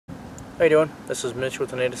How you doing? This is Mitch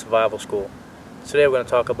with the Native Survival School. Today we're going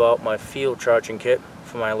to talk about my field charging kit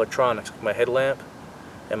for my electronics, my headlamp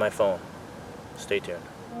and my phone. Stay tuned.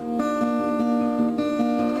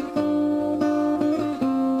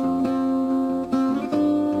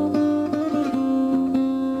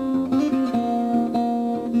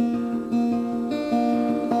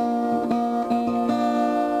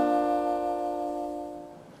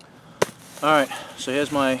 Alright, so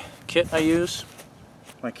here's my kit I use.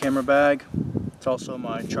 My camera bag. It's also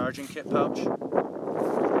my charging kit pouch.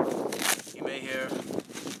 You may hear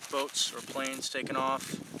boats or planes taking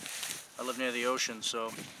off. I live near the ocean,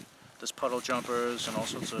 so there's puddle jumpers and all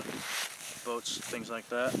sorts of boats, things like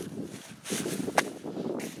that.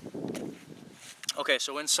 Okay,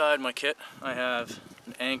 so inside my kit I have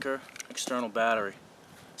an Anchor external battery.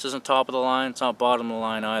 This isn't top of the line, it's not bottom of the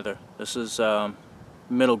line either. This is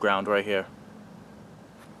middle ground right here.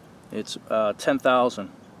 It's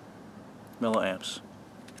 10,000 milliamps.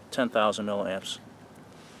 10,000 milliamps.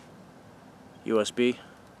 USB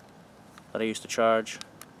that I used to charge.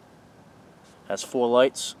 Has 4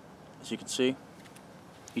 lights, as you can see.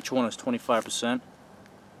 Each one is 25%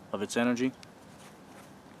 of its energy.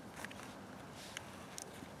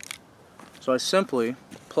 So I simply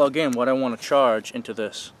plug in what I want to charge into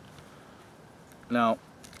this. Now,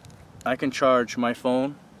 I can charge my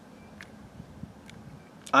phone.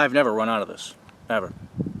 I've never run out of this, ever.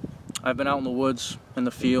 I've been out in the woods, in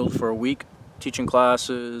the field for a week, teaching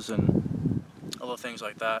classes and other things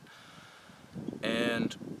like that.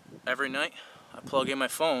 And every night, I plug in my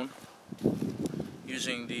phone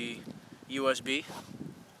using the USB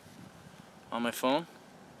on my phone.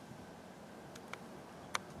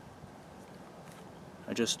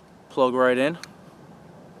 I just plug right in,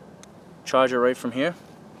 charge it right from here.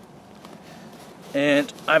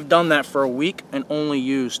 And I've done that for a week and only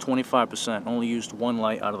used 25%, only used 1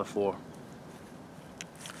 light out of the 4.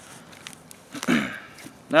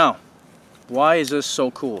 Now, why is this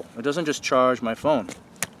so cool? It doesn't just charge my phone,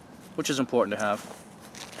 which is important to have.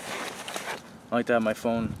 I like to have my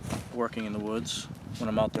phone working in the woods when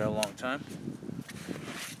I'm out there a long time.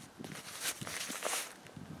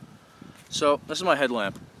 So, this is my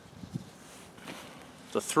headlamp.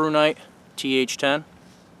 It's a through night TH10.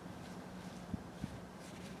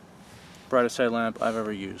 Brightest headlamp I've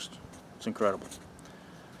ever used. It's incredible.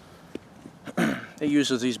 It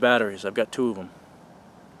uses these batteries. I've got 2 of them.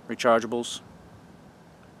 Rechargeables.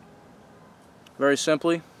 Very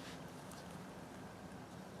simply,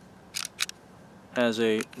 has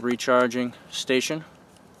a recharging station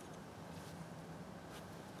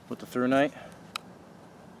with the through night.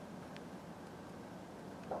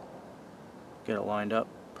 Get it lined up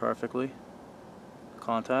perfectly.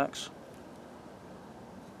 Contacts.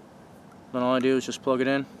 Then all I do is just plug it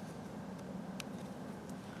in,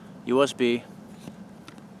 USB,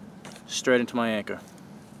 straight into my Anchor.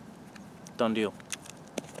 Done deal.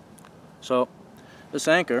 So, this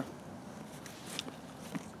Anchor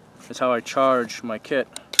is how I charge my kit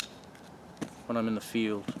when I'm in the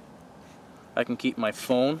field. I can keep my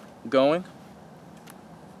phone going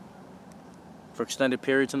for extended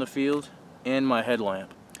periods in the field and my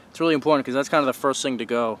headlamp. It's really important because that's kind of the first thing to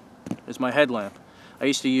go, is my headlamp. I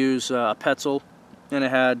used to use a Petzl, and it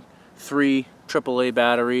had 3 AAA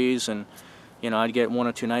batteries, and I'd get 1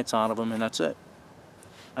 or 2 nights out of them, and that's it.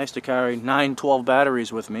 I used to carry 9, 12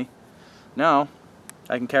 batteries with me. Now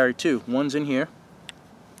I can carry 2. One's in here,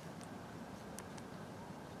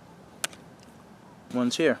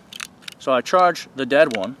 one's here. So I charge the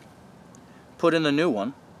dead one, put in the new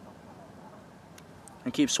one,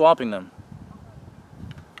 and keep swapping them.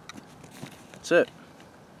 That's it.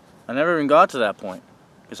 I never even got to that point,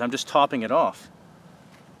 because I'm just topping it off.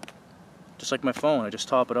 Just like my phone, I just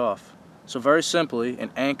top it off. So very simply, an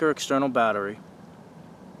Anchor external battery,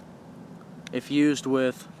 if used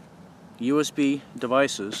with USB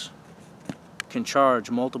devices, can charge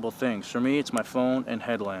multiple things. For me, it's my phone and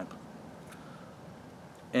headlamp.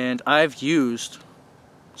 And I've used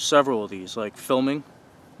several of these, like filming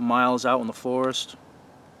miles out in the forest.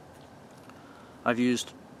 I've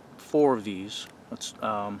used 4 of these. That's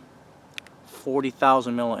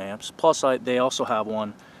 40,000 milliamps. Plus, they also have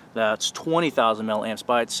one that's 20,000 milliamps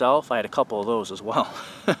by itself. I had a couple of those as well.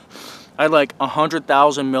 I had like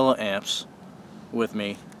 100,000 milliamps with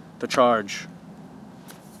me to charge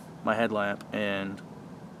my headlamp and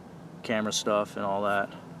camera stuff and all that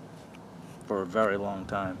for a very long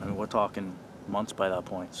time. I mean, we're talking months by that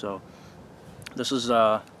point. So this is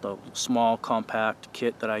the small compact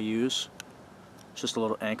kit that I use. It's just a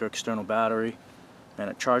little Anchor external battery, and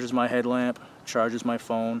it charges my headlamp, charges my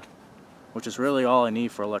phone, which is really all I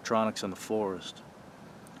need for electronics in the forest.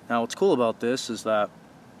 Now what's cool about this is that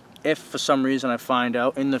if for some reason I find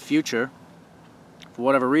out in the future, for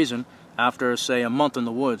whatever reason, after say a month in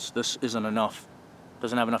the woods, this isn't enough,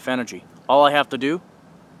 doesn't have enough energy, all I have to do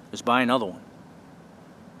is buy another one.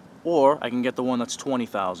 Or I can get the one that's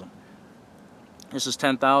 20,000. This is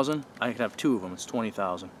 10,000, I could have two of them, it's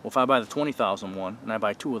 20,000. Well, if I buy the 20,000 one and I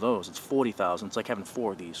buy two of those, it's 40,000. It's like having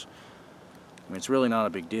four of these. I mean, it's really not a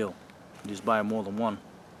big deal. You just buy more than one.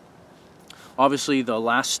 Obviously, the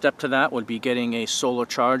last step to that would be getting a solar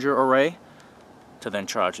charger array to then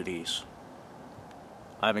charge these.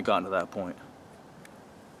 I haven't gotten to that point.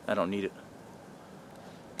 I don't need it.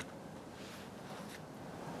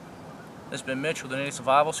 This has been Mitch with the Native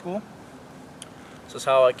Survival School. This is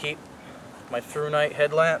how I keep my through night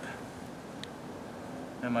headlamp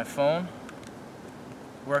and my phone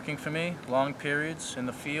working for me, long periods in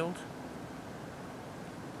the field.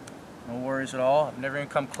 No worries at all. I've never even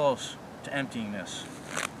come close to emptying this.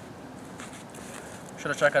 Be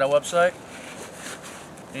sure to check out our website,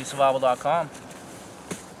 nativesurvival.com.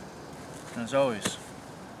 And as always,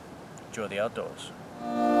 enjoy the outdoors.